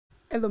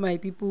Hello my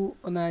people,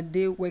 on a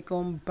day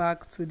welcome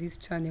back to this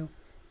channel.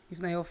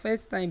 If na your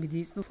first time with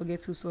this, don't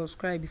forget to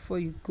subscribe before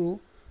you go.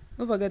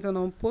 Don't forget turn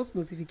on post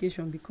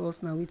notification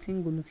because now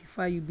wetin go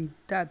notify you be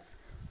that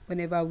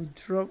whenever we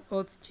drop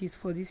hot gist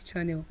for this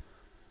channel.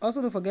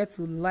 Also don't forget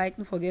to like,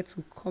 don't forget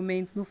to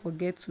comment, don't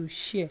forget to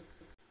share.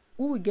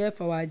 Who we get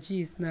for our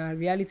gist na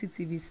reality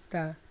TV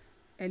star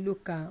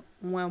Eloka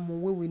Nwamu,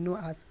 wey we know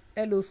as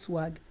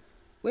Eloswag,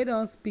 wey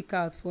don speak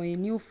out for a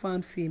new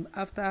fan film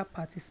after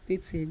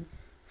participating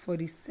for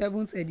the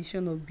 7th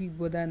edition of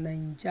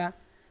Bbnaija.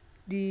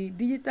 The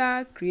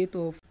digital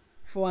creator,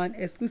 for an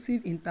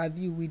exclusive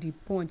interview with The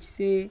Punch,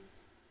 say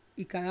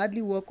he can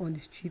hardly walk on the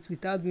street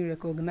without being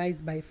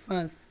recognized by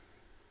fans.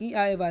 He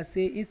however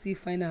say he still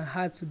find am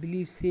hard to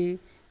believe say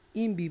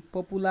him be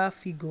popular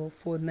figure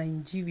for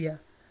Nigeria.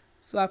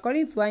 So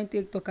according to how him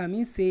take talk am,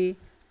 him say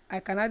I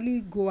can hardly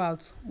go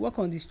out, walk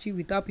on the street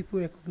without people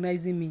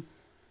recognizing me.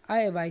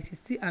 However, it is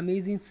still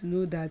amazing to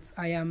know that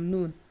I am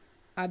known.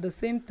 At the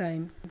same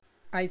time,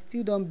 I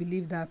still don't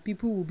believe that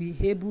people will be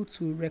able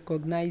to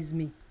recognize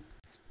me.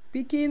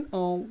 Speaking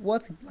on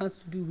what he plans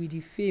to do with the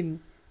fame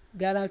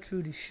gathered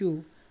through the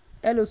show,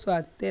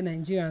 Eloswag tell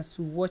Nigerians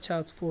to watch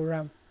out for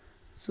am.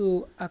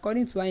 So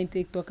according to how him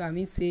take talk am,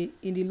 he say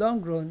in the long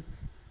run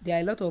there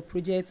are a lot of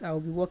projects I will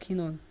be working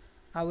on.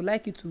 I would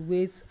like you to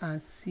wait and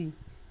see.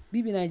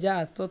 Bbnaija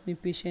has taught me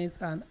patience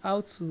and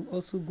how to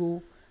also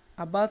go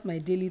about my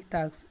daily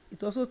tasks.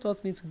 It also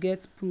taught me to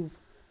get proof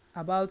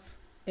about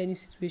any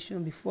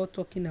situation before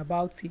talking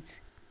about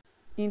it.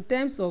 In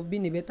terms of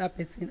being a better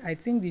person, I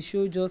think the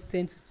show just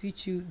tends to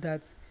teach you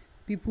that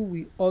people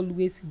will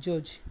always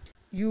judge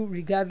you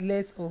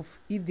regardless of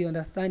if they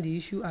understand the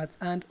issue at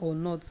hand or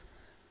not.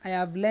 I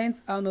have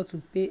learned how not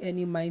to pay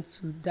any mind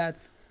to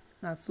that.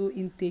 Na so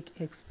intake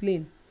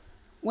explain.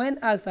 When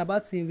asked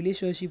about him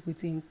relationship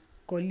with him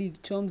colleague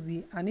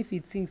Chomzy and if he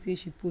thinks say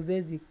she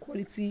possess the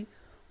quality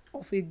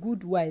of a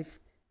good wife,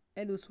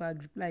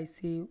 Eloswag reply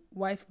say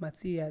wife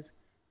materials.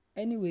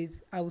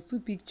 Anyways, I will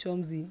still pick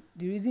Chomzy,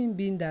 the reason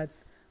being that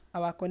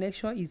our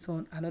connection is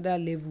on another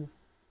level.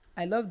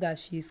 I love that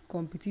she is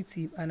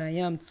competitive and I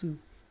am too.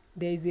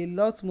 There is a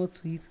lot more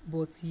to it,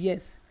 but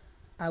yes,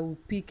 I will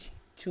pick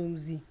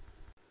Chomzy.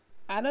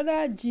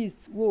 Another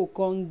gist wey we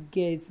come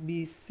get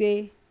be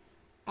say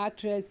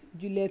actress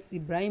Juliet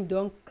Ibrahim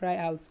don cry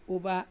out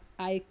over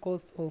high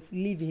cost of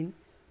living,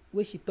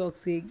 wey she tok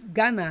say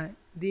Ghana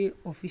dey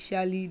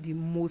officially the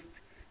most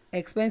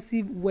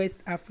expensive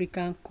West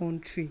African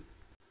country.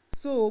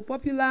 So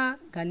popular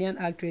Ghanaian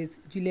actress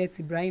Juliet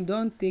Ibrahim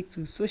don take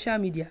to social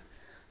media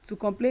to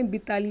complain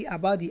bitterly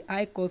about the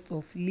high cost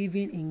of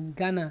living in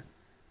Ghana.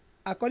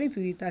 According to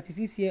the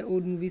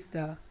 36-year-old movie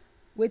star,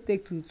 wey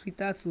take to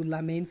Twitter to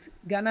lament,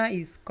 Ghana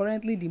is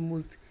currently the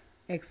most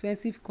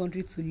expensive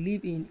country to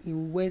live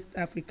in West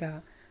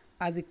Africa,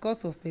 as the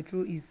cost of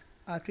petrol is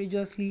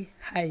outrageously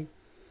high.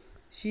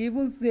 She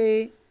even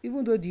say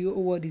even though the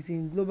whole world is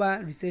in global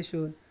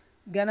recession,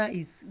 Ghana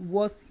is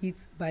worst hit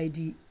by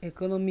the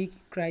economic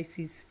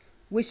crisis,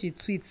 wey she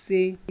tweet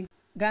say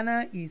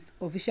Ghana is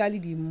officially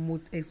the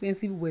most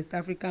expensive West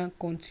African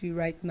country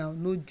right now,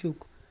 no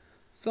joke.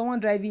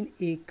 Someone driving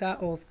a car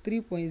of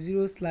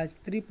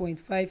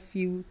 3.0/3.5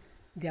 fill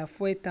their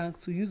fuel tank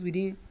to use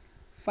within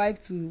 5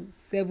 to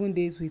 7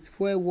 days with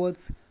fuel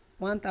worth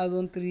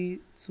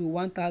 1,003 to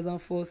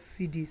 1,004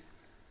 cedis.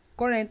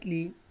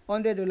 Currently,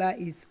 $100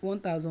 is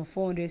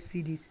 1,400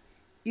 cedis.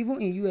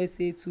 Even in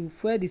USA, to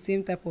fuel the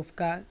same type of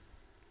car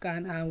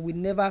can and will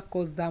never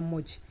cost that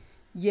much.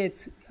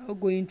 Yet we are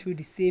going through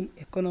the same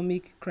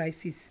economic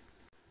crisis.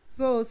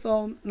 So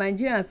some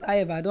Nigerians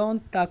however don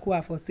tackle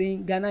her for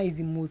saying Ghana is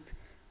the most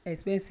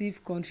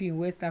expensive country in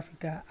West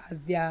Africa, as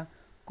their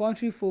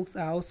country folks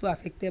are also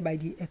affected by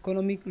the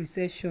economic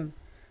recession.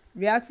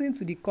 Reacting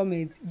to the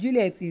comment,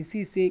 Juliet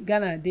insist say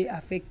Ghana dey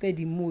affected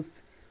the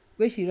most,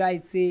 wey she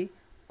write say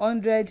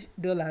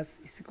 $100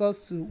 is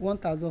equals to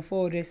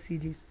 1,400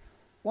 cedis.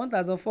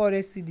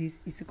 1,400 cedis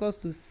is equals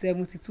to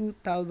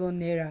 72,000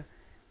 naira.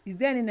 Is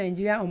there any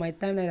Nigerian on my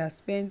timeline that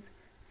spent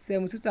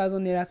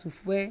 72,000 naira to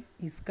fuel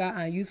his car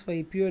and use for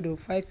a period of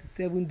 5 to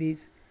 7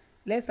 days?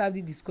 Let's have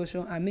the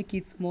discussion and make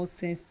it more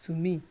sense to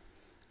me.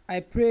 I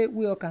pray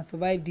we all can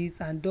survive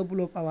this and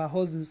double up our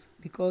hustles,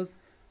 because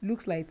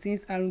looks like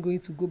things aren't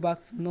going to go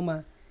back to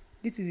normal.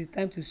 This is the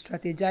time to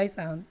strategize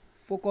and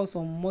focus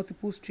on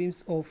multiple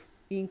streams of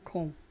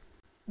income.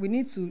 We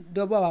need to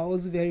double our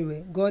hustle very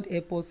well. God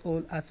help us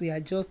all as we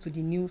adjust to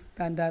the new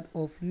standard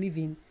of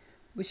living,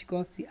 which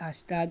comes the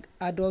hashtag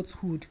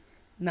adulthood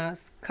na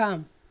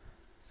scam.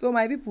 So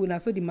my people, na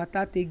so the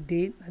matter take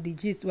dey. Na the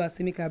gist wey I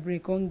say make I bring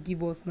come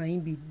give us na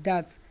im be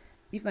that.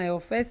 If na your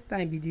first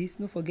time be this,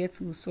 no forget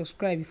to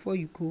subscribe before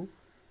you go.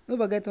 No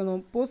forget turn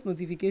on post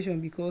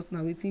notification, because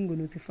na wetin go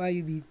notify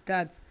you be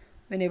that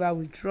whenever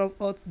we drop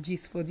hot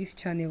gist for this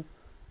channel.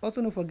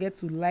 Also no forget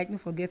to like, no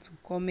forget to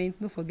comment,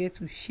 no forget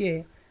to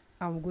share,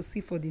 and we go see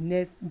for the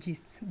next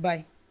gist.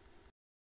 Bye.